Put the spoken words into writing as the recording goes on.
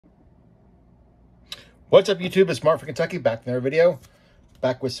What's up, YouTube? It's Mark from Kentucky, back in another video.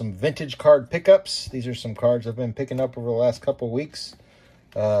 Back with some vintage card pickups. These are some cards I've been picking up over the last couple of weeks.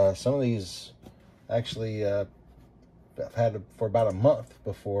 Some of these actually I've had for about a month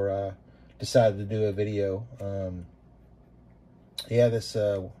before I decided to do a video. This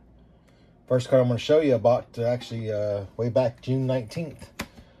first card I'm going to show you I bought actually way back June 19th.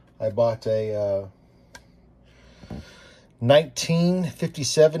 I bought a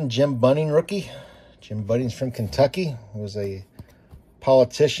 1957 Jim Bunning rookie. Jim Bunning's from Kentucky. He was a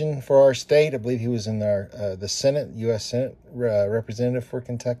politician for our state. I believe he was in the Senate, U.S. Senate representative for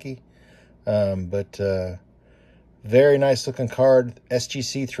Kentucky. Very nice looking card.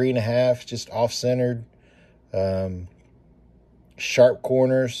 SGC 3.5, just off-centered. Sharp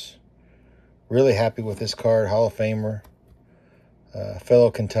corners. Really happy with this card. Hall of Famer.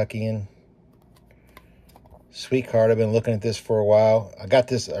 Fellow Kentuckian. Sweet card. I've been looking at this for a while. I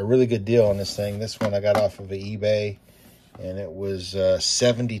got a really good deal on this thing. This one I got off of eBay, and it was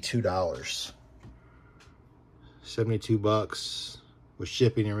 $72. $72 with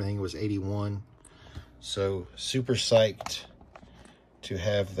shipping and everything. It was $81. So super psyched to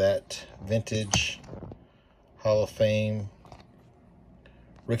have that vintage Hall of Fame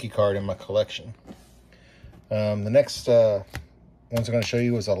rookie card in my collection. The next ones I'm going to show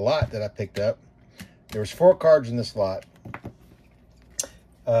you is a lot that I picked up. There was 4 cards in this lot.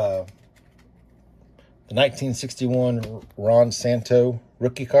 The 1961 Ron Santo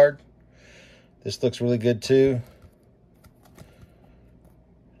rookie card. This looks really good too.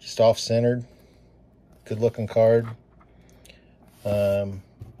 Just off-centered. Good looking card.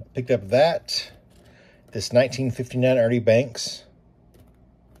 Picked up this 1959 Ernie Banks.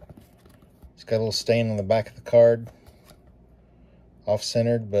 It's got a little stain on the back of the card.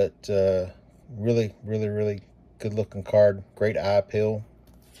 Off-centered, but really good looking card. Great eye appeal.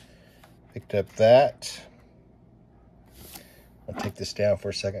 Picked up that. I'll take this down for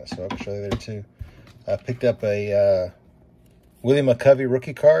a second so I can show you there too. I picked up a Willie McCovey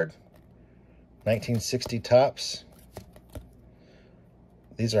rookie card. 1960 tops.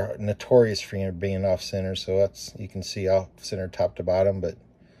 These are notorious for being off center, so that's, you can see off center top to bottom, but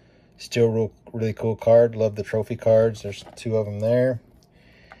still really cool card. Love the trophy cards. There's 2 of them there.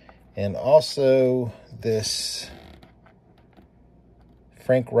 And also this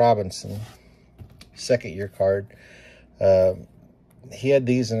Frank Robinson second year card. He had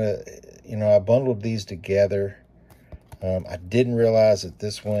these in I bundled these together. I didn't realize that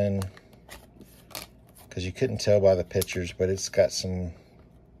this one, because you couldn't tell by the pictures, but it's got some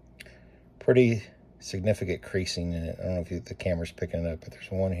pretty significant creasing in it. I don't know if the camera's picking it up, but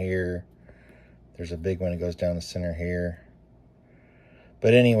there's one here. There's a big one that goes down the center here.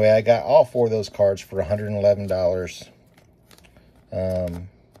 But anyway, I got all 4 of those cards for $111.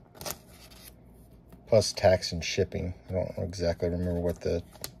 Plus tax and shipping. I don't exactly remember what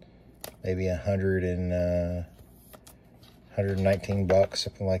maybe 119 bucks,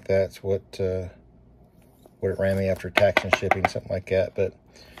 something like that. It's what it ran me after tax and shipping, something like that. But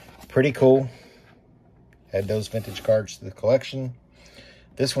pretty cool. Add those vintage cards to the collection.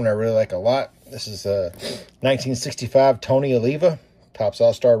 This one I really like a lot. This is 1965 Tony Oliva. Topps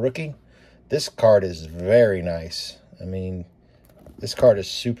All-Star rookie. This card is very nice. I mean, this card is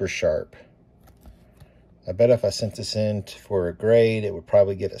super sharp. I bet if I sent this in for a grade, it would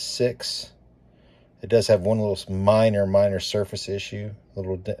probably get a 6. It does have one little minor surface issue.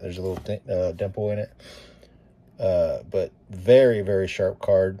 There's a little dimple in it. But very sharp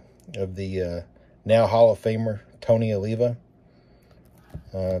card of the now Hall of Famer Tony Oliva.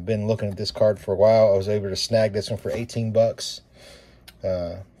 I've been looking at this card for a while. I was able to snag this one for 18 bucks.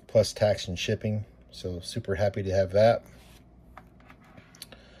 Plus tax and shipping, so super happy to have that.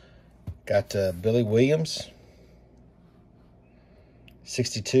 Got Billy Williams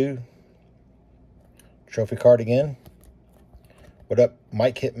 62 trophy card again. What up,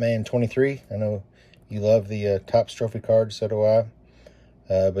 Mike Hitman 23? I know you love the Topps trophy card, so do I.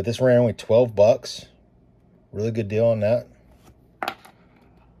 But this ran only 12 bucks. Really good deal on that.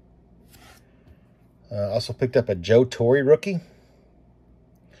 Also picked up a Joe Torre rookie.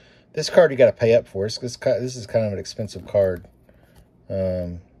 This card you got to pay up for. This is kind of an expensive card.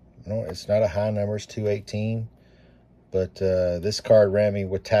 No, it's not a high number. It's 218. But this card ran me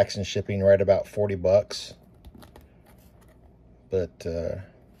with tax and shipping right about 40 bucks. But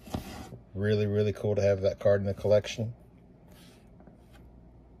really cool to have that card in the collection.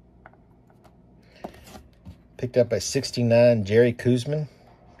 Picked up a 69 Jerry Koosman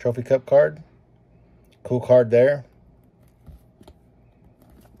Trophy Cup card. Cool card there.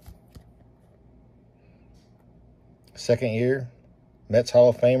 Second year, Mets Hall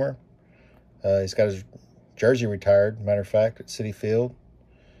of Famer. He's got his jersey retired, matter of fact, at Citi Field.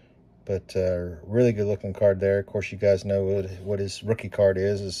 But really good looking card there. Of course, you guys know what his rookie card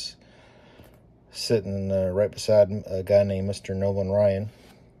is sitting right beside a guy named Mr. Nolan Ryan.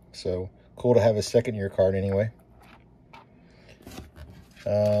 So cool to have a second-year card anyway.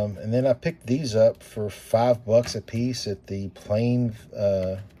 And then I picked these up for $5 a piece at the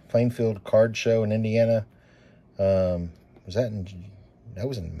Plainfield Card Show in Indiana. That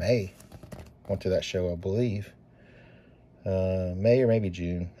was in May. Went to that show, I believe. May or maybe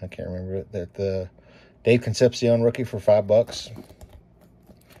June. I can't remember. That the Dave Concepcion rookie for $5.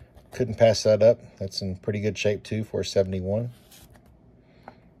 Couldn't pass that up. That's in pretty good shape too for a 71.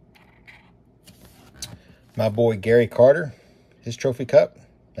 My boy Gary Carter, his trophy cup,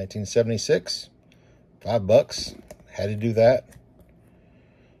 1976, $5. Had to do that.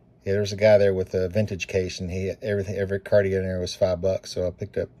 Yeah, there's a guy there with a vintage case, and every card he had in there was $5. So I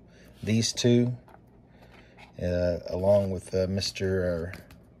picked up these two, along with Mr.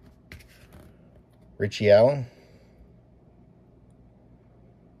 Richie Allen.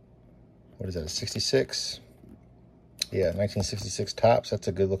 What is that, a 66? Yeah, 1966 Topps. That's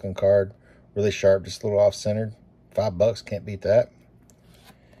a good looking card. Really sharp, just a little off-centered. $5, can't beat that.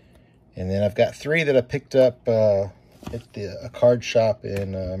 And then I've got three that I picked up at a card shop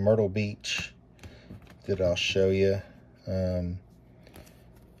in Myrtle Beach that I'll show you.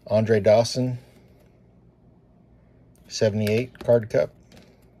 Andre Dawson, 78 card cup,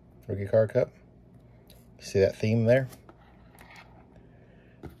 rookie card cup. See that theme there?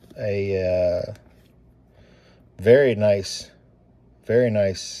 A very nice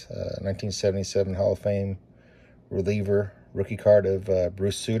 1977 Hall of Fame reliever rookie card of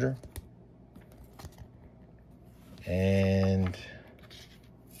Bruce Sutter. And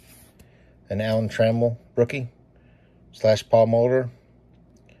an Alan Trammell rookie / Paul Mulder.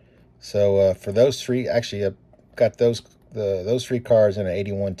 So for those three, actually I got those three cards in an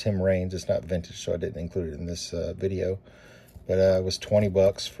 81 Tim Raines. It's not vintage, so I didn't include it in this video. But it was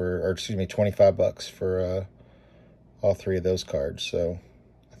 $25 for all three of those cards. So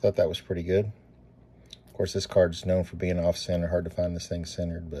I thought that was pretty good. Of course, this card's known for being off-center. Hard to find this thing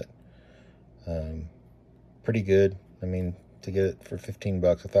centered, but pretty good. I mean, to get it for $15,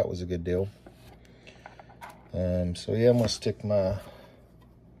 I thought was a good deal. So yeah, I'm gonna stick my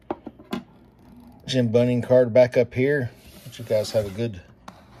Jim Bunning card back up here. Let you guys have a good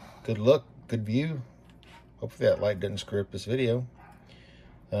look, good view. Hopefully that light doesn't screw up this video.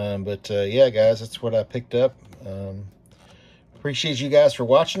 Yeah, guys, that's what I picked up. Appreciate you guys for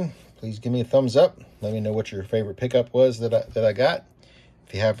watching. Please give me a thumbs up. Let me know what your favorite pickup was that I got.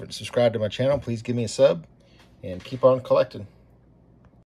 If you haven't subscribed to my channel, please give me a sub and keep on collecting.